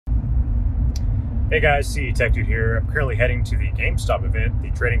Hey guys, CE Tech Dude here. I'm currently heading to the Gamestop event,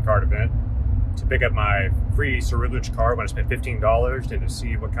 the trading card event, to pick up my free Gyrados card when I spent $15 and to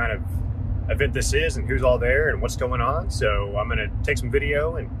see what kind of event this is and who's all there and what's going on. So I'm gonna take some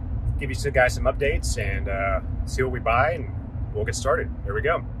video and give you guys some updates and see what we buy, and we'll get started. Here we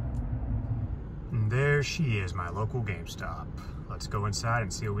go. And there she is, my local GameStop. Let's go inside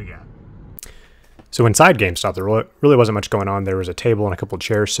and see what we got. So inside GameStop, there really wasn't much going on. There was a table and a couple of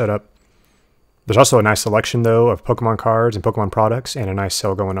chairs set up. There's also a nice selection, though, of Pokemon cards and Pokemon products, and a nice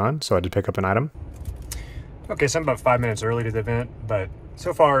sale going on, so I did pick up an item. Okay, so I'm about 5 minutes early to the event, but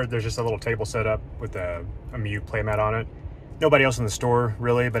so far there's just a little table set up with a Mew playmat on it. Nobody else in the store,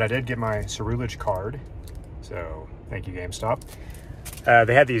 really, but I did get my Gyrados card, so thank you, GameStop.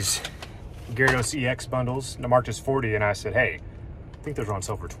 They had these Gyrados EX bundles, marked as 40, and I said, hey, I think those are on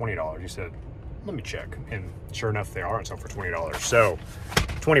sale for $20. He said, let me check, and sure enough, they are on sale for $20. So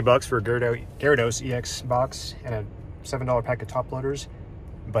 20 bucks for a Gyrados EX box and a $7 pack of top loaders,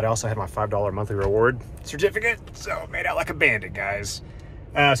 but I also had my $5 monthly reward certificate, so made out like a bandit, guys.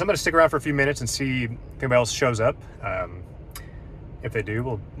 So I'm gonna stick around for a few minutes and see if anybody else shows up. If they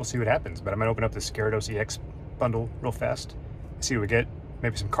do, we'll see what happens, but I'm gonna open up this Gyrados EX bundle real fast, see what we get,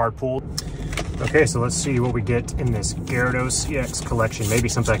 maybe some card pool. Okay, so let's see what we get in this Gyrados EX collection. Maybe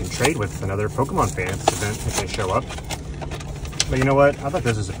something I can trade with another Pokemon fan at this event if they show up. But you know what? I thought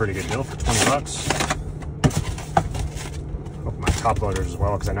this was a pretty good deal for 20 bucks. Open my top loaders as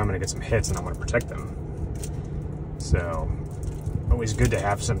well, because I know I'm going to get some hits and I want to protect them. So, always good to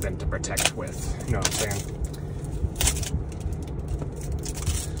have something to protect with. You know what I'm saying?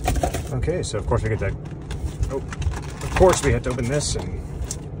 Okay, so of course we get that. Oh, of course we have to open this and.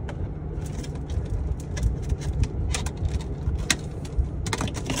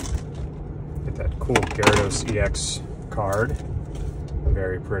 Get that cool Gyarados EX card.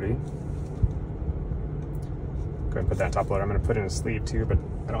 Very pretty. Go ahead and put that in top loader. I'm going to put in a sleeve too, but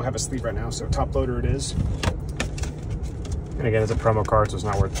I don't have a sleeve right now, so top loader it is. And again, it's a promo card, so it's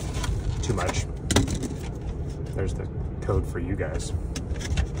not worth too much. There's the code for you guys.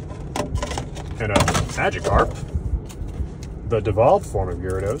 And a Magikarp, the devolved form of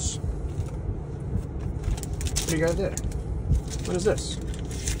Gyarados. What do you got there? What is this?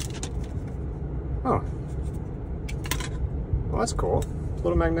 Oh. Well, that's cool.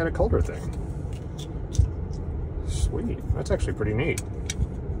 Little magnetic holder thing. Sweet. That's actually pretty neat.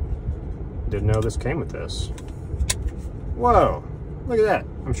 Didn't know this came with this. Whoa. Look at that.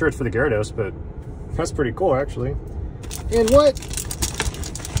 I'm sure it's for the Gyarados, but that's pretty cool, actually. And what?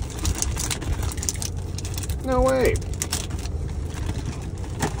 No way.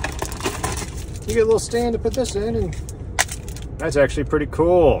 You get a little stand to put this in, and that's actually pretty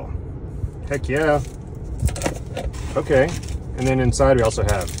cool. Heck yeah. Okay. And then inside we also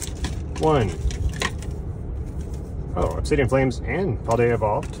have Obsidian Flames and Paldea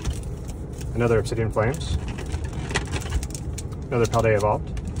Evolved. Another Obsidian Flames. Another Paldea Evolved.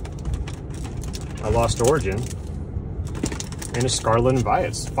 A Lost Origin. And a Scarlet and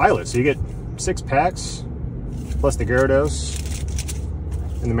Violet. So you get 6 packs, plus the Gyarados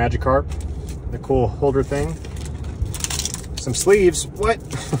and the Magikarp. The cool holder thing. Some sleeves. What?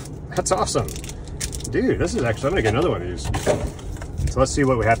 That's awesome. Dude, this is actually, I'm gonna get another one of these. So let's see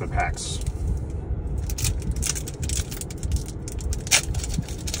what we have in the packs.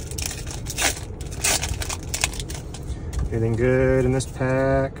 Anything good in this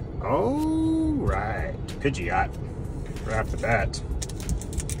pack? Oh, right. Pidgeot. Right off the bat.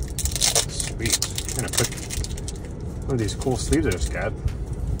 Sweet. I'm gonna put one of these cool sleeves I just got.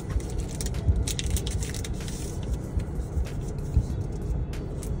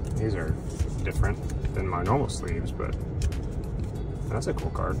 These are different than my normal sleeves, but that's a cool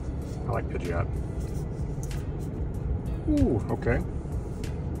card. I like Pidgeot. Ooh, okay.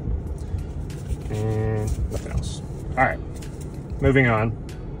 And nothing else. Alright, moving on.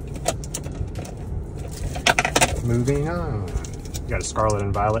 Moving on. Got a Scarlet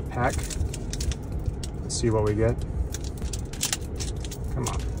and Violet pack. Let's see what we get. Come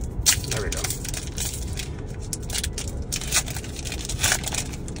on. There we go.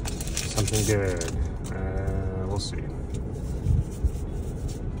 Something good. We'll see.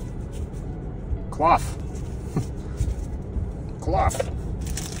 Cloth. Cloth.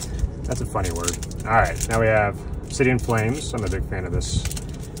 That's a funny word. Alright, now we have Obsidian Flames. I'm a big fan of this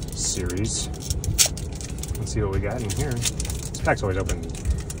series. Let's see what we got in here. This pack's always open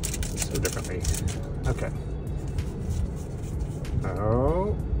so differently. Okay.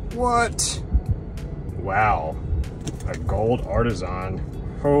 Oh, what? Wow. A gold artisan.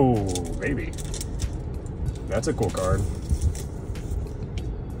 Oh, baby. That's a cool card.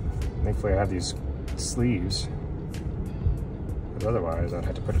 Thankfully I have these sleeves. Because otherwise, I'd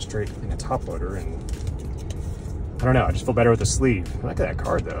have to put it straight in a top loader, and I don't know, I just feel better with the sleeve. Look at that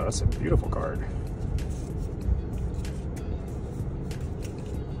card though, that's a beautiful card.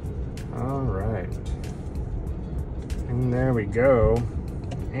 All right. And there we go.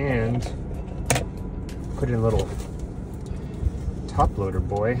 And put in a little top loader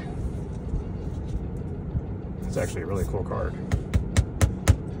boy. It's actually a really cool card.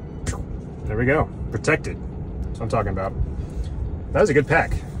 There we go, protected. That's what I'm talking about. That was a good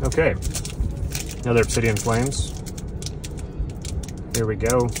pack. Okay, another Obsidian Flames. Here we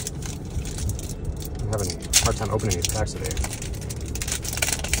go. I'm having a hard time opening these packs today.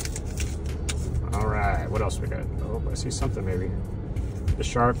 All right, what else we got? Oh, I see something maybe. The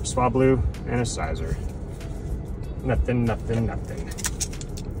Sharp, Swablu, and a Sizer. Nothing, nothing, nothing.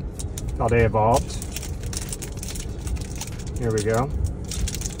 Paldea Evolved. Here we go.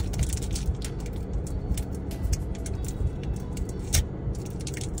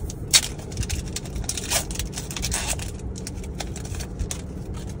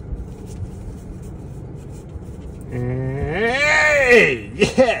 Hey,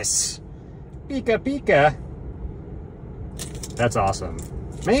 yes! Pika Pika. That's awesome.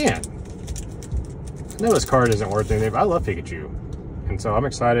 Man, I know this card isn't worth anything, but I love Pikachu. And so I'm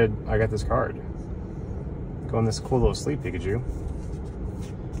excited I got this card. Go on this cool little sleeve Pikachu.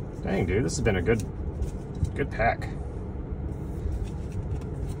 Dang, dude, this has been a good pack.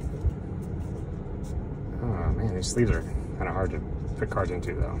 Oh man, these sleeves are kind of hard to put cards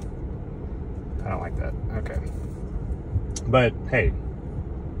into though. I don't like that. Okay. But hey,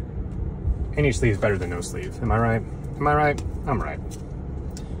 any sleeve is better than no sleeve. Am I right? Am I right? I'm right.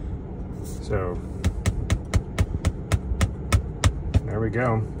 So there we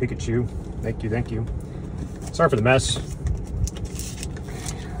go. Pikachu. Thank you, thank you. Sorry for the mess.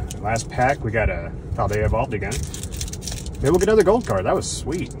 Last pack, we got a Paldea Evolved again. Maybe we'll get another gold card. That was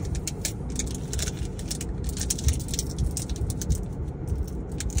sweet.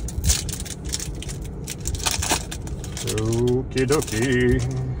 Okie dokie.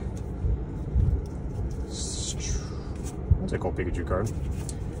 That's a cool Pikachu card.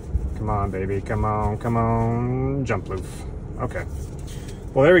 Come on, baby. Come on, come on. Jumploof. Okay.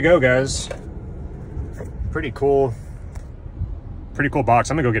 Well, there we go, guys. Pretty cool box.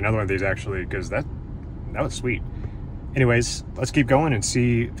 I'm gonna go get another one of these actually, because that was sweet. Anyways, let's keep going and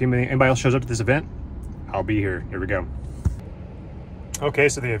see if anybody else shows up to this event. I'll be here. Here we go. Okay,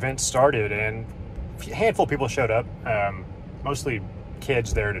 so the event started and a handful of people showed up. Mostly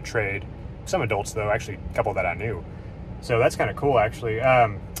kids there to trade. Some adults though, actually a couple that I knew. So that's kind of cool actually.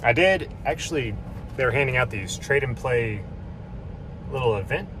 They were handing out these trade and play little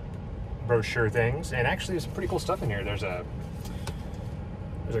event brochure things, and actually there's some pretty cool stuff in here. There's a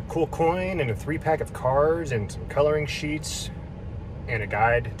cool coin and a 3-pack of cards and some coloring sheets and a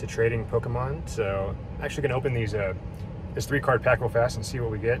guide to trading Pokemon. So I'm actually gonna open these this 3-card pack real fast and see what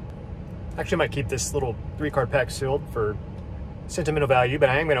we get. Actually, I might keep this little 3-card pack sealed for sentimental value, but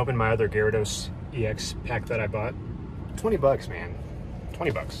I am gonna open my other Gyarados EX pack that I bought. 20 bucks, man.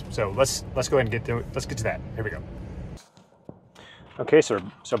 20 bucks. So let's go ahead and let's get to that. Here we go. Okay, so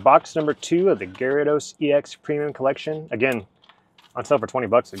box number 2 of the Gyarados EX Premium Collection. Again, on sale for 20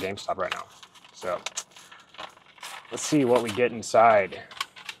 bucks at Gamestop right now. So let's see what we get inside.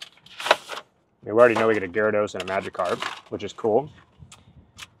 We already know we get a Gyarados and a Magikarp, which is cool.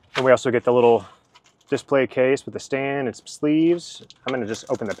 And we also get the little display case with the stand and some sleeves. I'm gonna just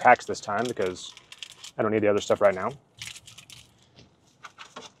open the packs this time because I don't need the other stuff right now.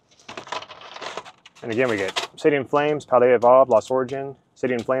 And again, we get Obsidian Flames, Paldea Evolved, Lost Origin,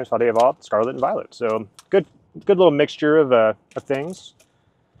 Obsidian Flames, Paldea Evolved, Scarlet and Violet. So good little mixture of things.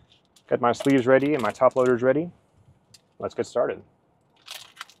 Got my sleeves ready and my top loaders ready. Let's get started.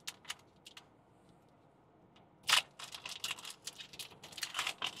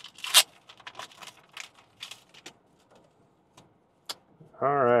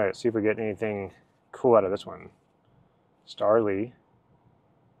 All right, see if we get anything cool out of this one. Starly.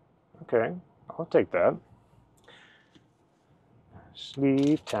 Okay, I'll take that.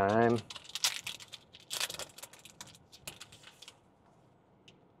 Sleeve time.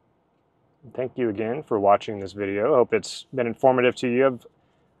 Thank you again for watching this video. I hope it's been informative to you.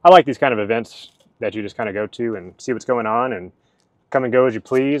 I like these kind of events that you just kind of go to and see what's going on and come and go as you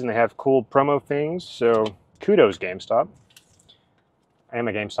please, and they have cool promo things. So kudos, GameStop. I am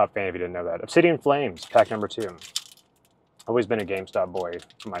a GameStop fan if you didn't know that. Obsidian Flames, pack number 2. Always been a GameStop boy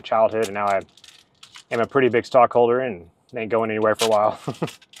from my childhood, and now I am a pretty big stockholder and ain't going anywhere for a while.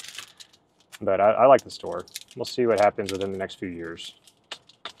 But I like the store. We'll see what happens within the next few years.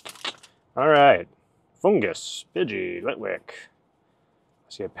 All right, Fungus, Pidgey, Litwick. I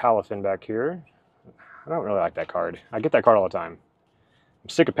see a Palafin back here. I don't really like that card. I get that card all the time. I'm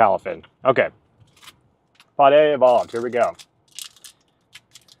sick of Palafin. Okay. Pade Evolved, here we go.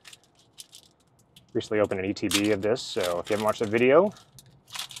 Recently opened an ETB of this, so if you haven't watched the video,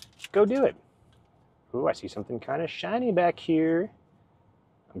 go do it. Ooh, I see something kind of shiny back here.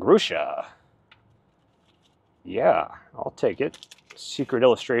 Grusha. Yeah, I'll take it. Secret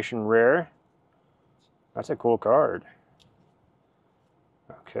Illustration Rare. That's a cool card.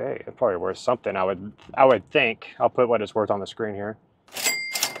 Okay, it's probably worth something, I would think. I'll put what it's worth on the screen here.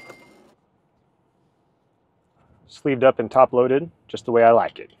 Sleeved up and top loaded, just the way I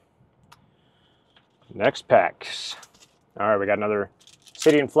like it. Next packs. All right, we got another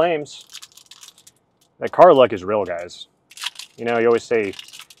City in Flames. That car luck is real, guys. You know, you always say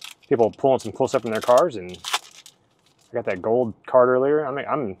people pulling some cool stuff in their cars, and I got that gold card earlier. I mean,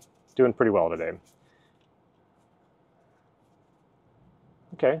 I'm doing pretty well today.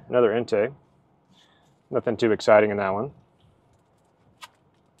 Okay, another Entei. Nothing too exciting in that one.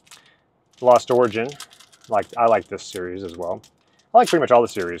 Lost Origin. I like this series as well. I like pretty much all the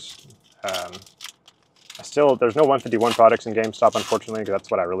series. There's no 151 products in GameStop, unfortunately, because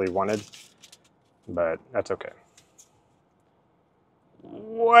that's what I really wanted. But that's okay.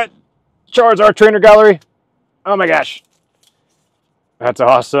 What? Charizard Trainer Gallery? Oh my gosh. That's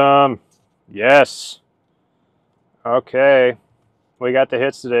awesome. Yes. Okay. We got the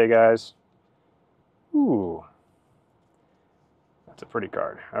hits today, guys. Ooh. That's a pretty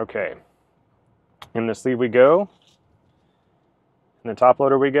card. Okay. In the sleeve we go. In the top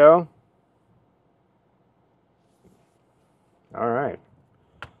loader we go. All right.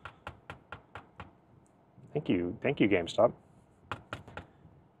 Thank you, GameStop,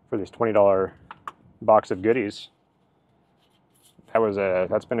 for this $20 box of goodies.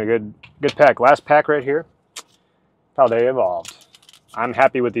 That's been a good pack. Last pack right here. Paldea Evolved. I'm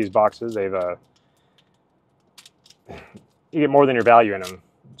happy with these boxes. They've you get more than your value in them,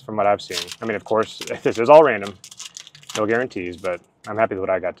 from what I've seen. I mean, of course, this is all random, no guarantees, but I'm happy with what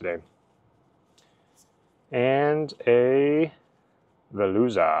I got today. And a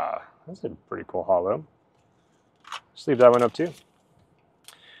Veluza. That's a pretty cool holo. Sleeve that one up too.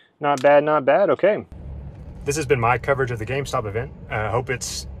 Not bad, not bad. Okay. This has been my coverage of the GameStop event. I hope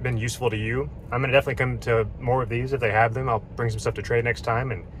it's been useful to you. I'm gonna definitely come to more of these if they have them. I'll bring some stuff to trade next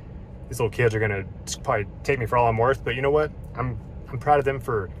time, and these little kids are gonna probably take me for all I'm worth. But you know what? I'm proud of them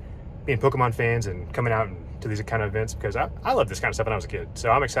for being Pokemon fans and coming out to these kind of events, because I loved this kind of stuff when I was a kid.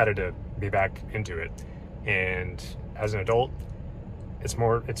 So I'm excited to be back into it. And as an adult, it's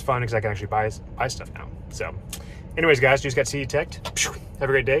fun because I can actually buy stuff now. So anyways, guys, just got CE Teched. Have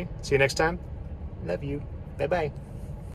a great day. See you next time. Love you. Bye-bye.